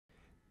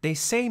They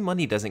say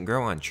money doesn't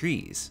grow on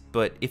trees,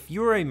 but if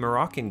you're a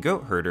Moroccan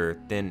goat herder,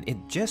 then it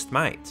just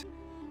might.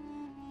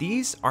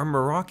 These are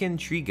Moroccan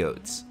tree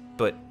goats,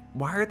 but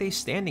why are they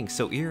standing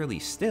so eerily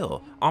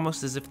still,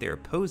 almost as if they're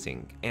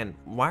posing, and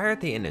why are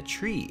they in a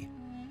tree?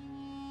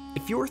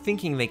 If you're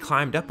thinking they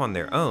climbed up on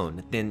their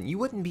own, then you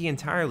wouldn't be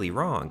entirely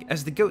wrong,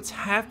 as the goats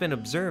have been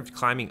observed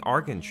climbing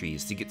argan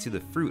trees to get to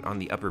the fruit on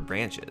the upper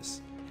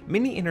branches.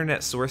 Many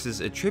internet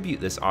sources attribute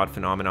this odd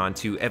phenomenon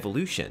to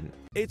evolution.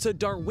 It's a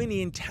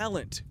Darwinian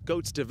talent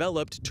goats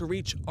developed to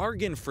reach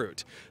argan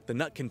fruit. The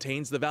nut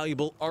contains the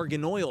valuable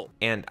argan oil.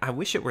 And I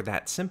wish it were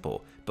that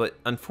simple, but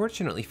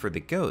unfortunately for the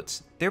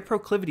goats, their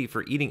proclivity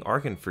for eating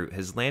argan fruit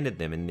has landed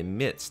them in the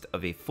midst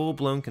of a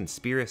full-blown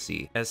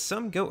conspiracy, as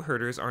some goat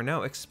herders are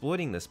now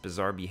exploiting this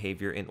bizarre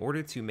behavior in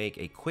order to make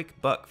a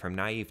quick buck from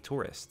naive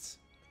tourists.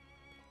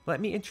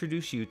 Let me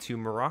introduce you to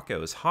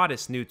Morocco's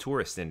hottest new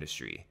tourist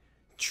industry: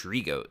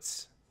 tree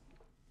goats.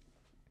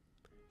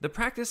 The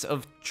practice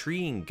of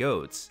treeing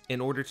goats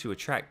in order to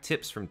attract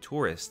tips from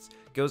tourists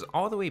goes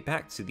all the way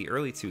back to the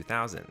early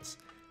 2000s,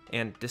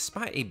 and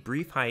despite a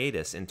brief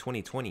hiatus in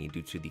 2020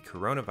 due to the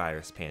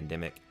coronavirus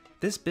pandemic,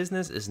 this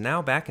business is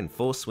now back in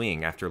full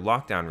swing after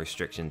lockdown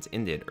restrictions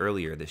ended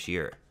earlier this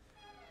year.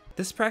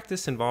 This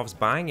practice involves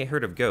buying a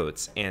herd of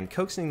goats and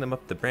coaxing them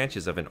up the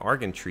branches of an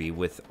argan tree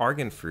with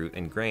argan fruit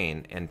and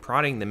grain and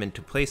prodding them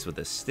into place with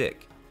a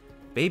stick.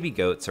 Baby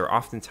goats are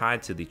often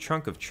tied to the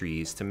trunk of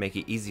trees to make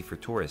it easy for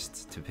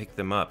tourists to pick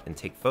them up and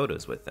take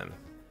photos with them.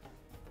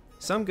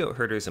 Some goat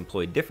herders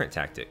employ different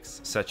tactics,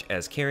 such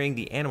as carrying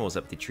the animals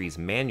up the trees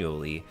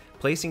manually,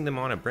 placing them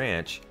on a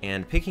branch,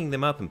 and picking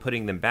them up and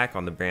putting them back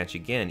on the branch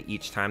again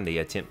each time they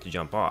attempt to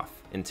jump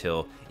off,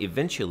 until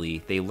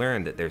eventually they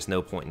learn that there's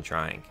no point in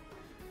trying.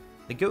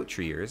 The goat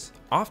treers,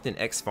 often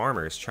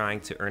ex-farmers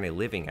trying to earn a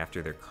living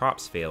after their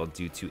crops failed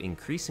due to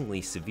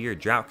increasingly severe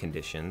drought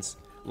conditions,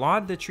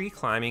 laud the tree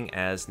climbing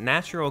as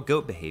natural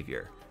goat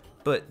behavior,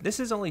 but this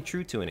is only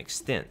true to an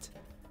extent.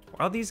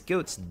 While these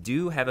goats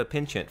do have a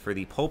penchant for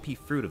the pulpy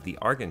fruit of the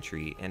argan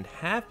tree and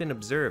have been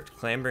observed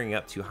clambering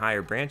up to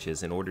higher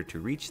branches in order to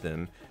reach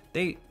them,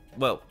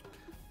 well,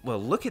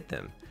 look at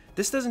them.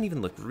 This doesn't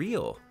even look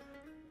real.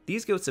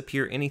 These goats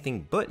appear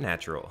anything but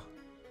natural.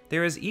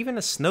 There is even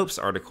a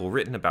Snopes article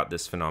written about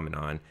this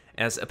phenomenon,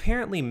 as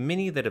apparently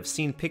many that have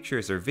seen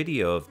pictures or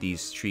video of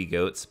these tree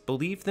goats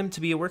believe them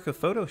to be a work of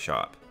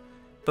Photoshop.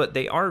 But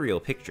they are real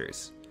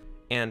pictures.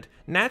 And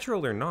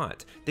natural or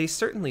not, they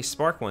certainly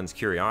spark one's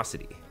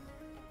curiosity.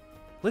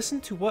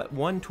 Listen to what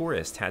one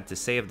tourist had to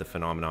say of the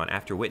phenomenon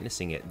after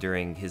witnessing it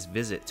during his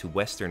visit to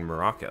Western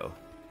Morocco.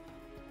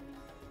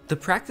 The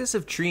practice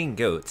of treeing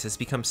goats has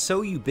become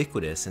so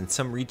ubiquitous in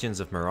some regions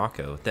of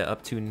Morocco that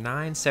up to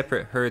 9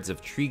 separate herds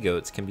of tree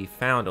goats can be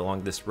found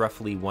along this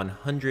roughly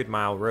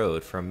 100-mile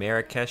road from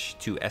Marrakech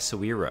to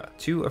Essaouira,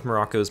 two of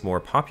Morocco's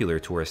more popular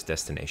tourist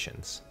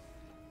destinations.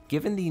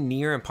 Given the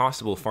near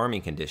impossible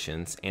farming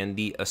conditions and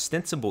the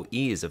ostensible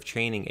ease of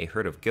training a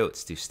herd of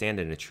goats to stand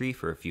in a tree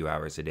for a few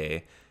hours a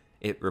day,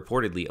 it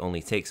reportedly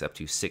only takes up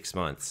to 6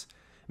 months,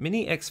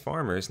 many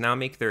ex-farmers now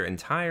make their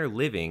entire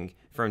living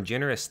from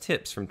generous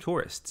tips from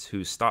tourists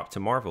who stop to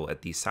marvel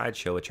at the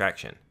sideshow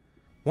attraction.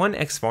 One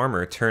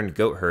ex-farmer turned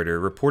goat herder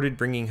reported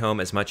bringing home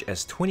as much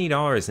as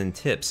 $20 in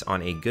tips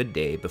on a good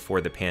day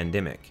before the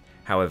pandemic.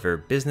 However,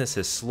 business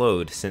has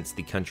slowed since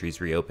the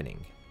country's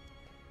reopening.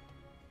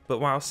 But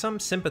while some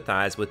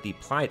sympathize with the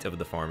plight of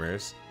the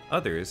farmers,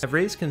 others have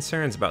raised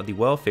concerns about the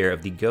welfare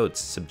of the goats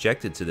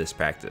subjected to this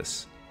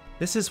practice.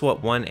 This is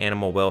what one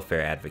animal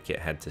welfare advocate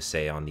had to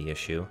say on the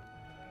issue.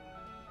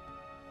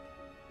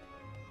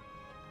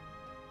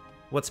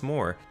 What's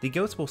more, the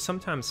goats will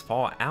sometimes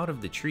fall out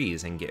of the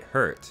trees and get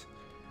hurt.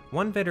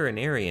 One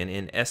veterinarian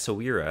in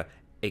Essaouira,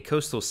 a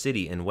coastal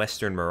city in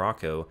western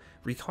Morocco,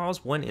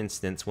 recalls one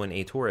instance when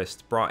a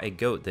tourist brought a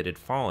goat that had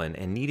fallen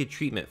and needed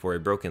treatment for a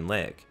broken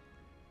leg.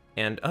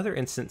 And other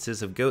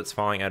instances of goats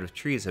falling out of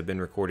trees have been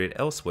recorded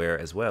elsewhere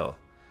as well.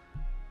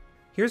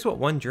 Here's what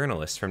one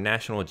journalist from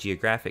National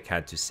Geographic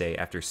had to say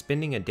after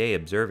spending a day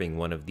observing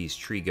one of these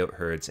tree goat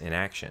herds in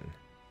action.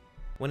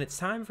 When it's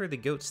time for the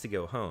goats to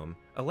go home,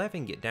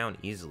 11 get down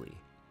easily.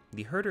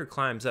 The herder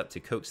climbs up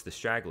to coax the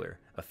straggler,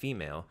 a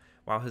female,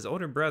 while his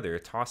older brother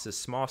tosses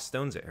small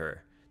stones at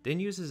her, then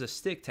uses a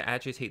stick to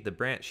agitate the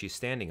branch she's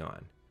standing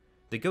on.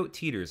 The goat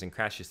teeters and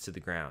crashes to the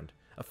ground,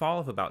 a fall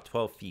of about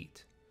 12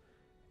 feet.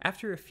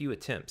 After a few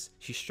attempts,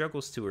 she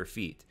struggles to her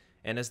feet,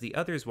 and as the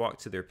others walk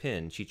to their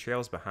pen, she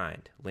trails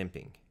behind,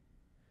 limping.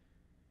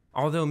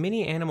 Although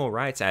many animal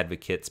rights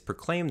advocates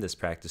proclaim this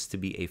practice to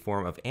be a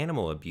form of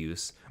animal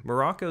abuse,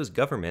 Morocco's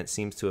government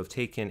seems to have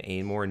taken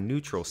a more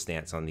neutral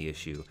stance on the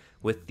issue,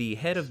 with the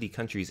head of the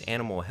country's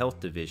animal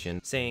health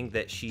division saying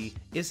that she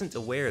isn't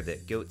aware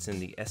that goats in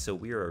the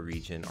Essaouira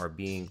region are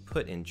being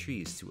put in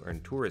trees to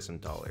earn tourism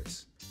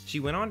dollars. She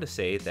went on to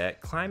say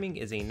that climbing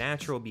is a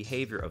natural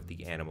behavior of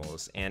the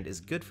animals and is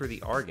good for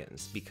the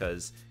argans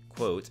because,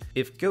 quote,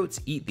 if goats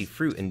eat the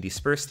fruit and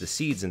disperse the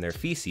seeds in their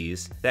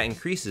feces, that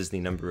increases the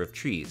number of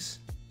trees.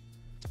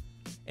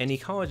 An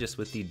ecologist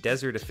with the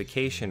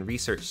Desertification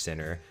Research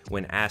Center,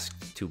 when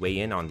asked to weigh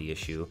in on the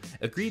issue,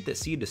 agreed that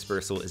seed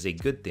dispersal is a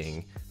good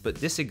thing, but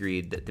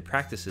disagreed that the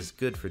practice is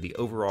good for the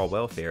overall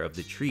welfare of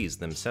the trees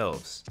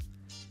themselves.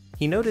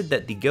 He noted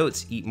that the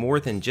goats eat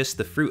more than just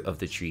the fruit of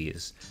the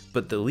trees,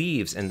 but the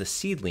leaves and the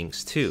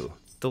seedlings too,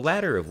 the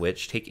latter of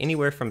which take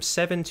anywhere from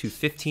 7 to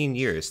 15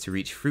 years to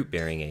reach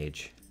fruit-bearing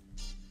age.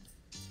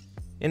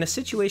 In a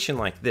situation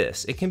like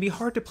this, it can be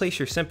hard to place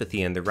your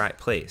sympathy in the right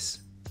place.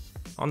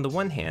 On the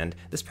one hand,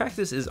 this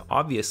practice is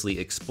obviously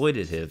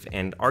exploitative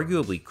and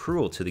arguably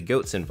cruel to the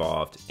goats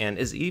involved, and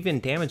is even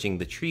damaging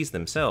the trees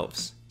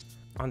themselves.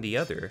 On the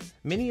other,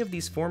 many of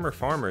these former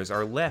farmers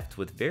are left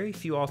with very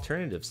few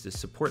alternatives to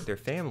support their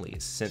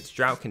families, since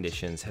drought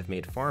conditions have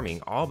made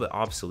farming all but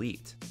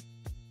obsolete.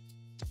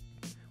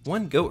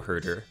 One goat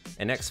herder,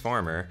 an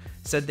ex-farmer,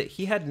 said that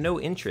he had no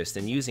interest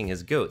in using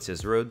his goats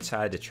as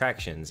roadside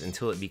attractions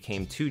until it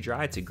became too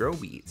dry to grow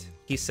wheat.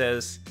 He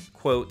says,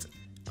 quote,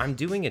 "I'm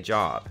doing a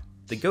job.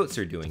 The goats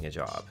are doing a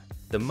job.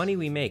 The money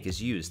we make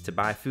is used to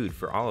buy food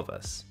for all of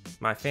us,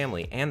 my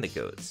family and the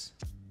goats."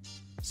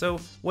 So,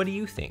 what do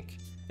you think?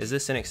 Is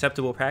this an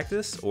acceptable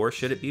practice, or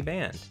should it be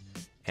banned?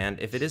 And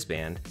if it is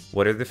banned,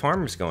 what are the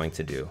farmers going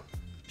to do?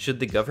 Should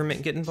the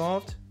government get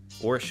involved?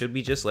 Or should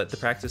we just let the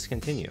practice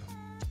continue?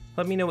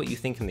 Let me know what you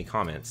think in the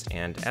comments,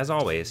 and as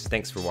always,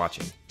 thanks for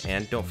watching.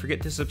 And don't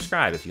forget to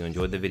subscribe if you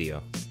enjoyed the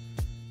video.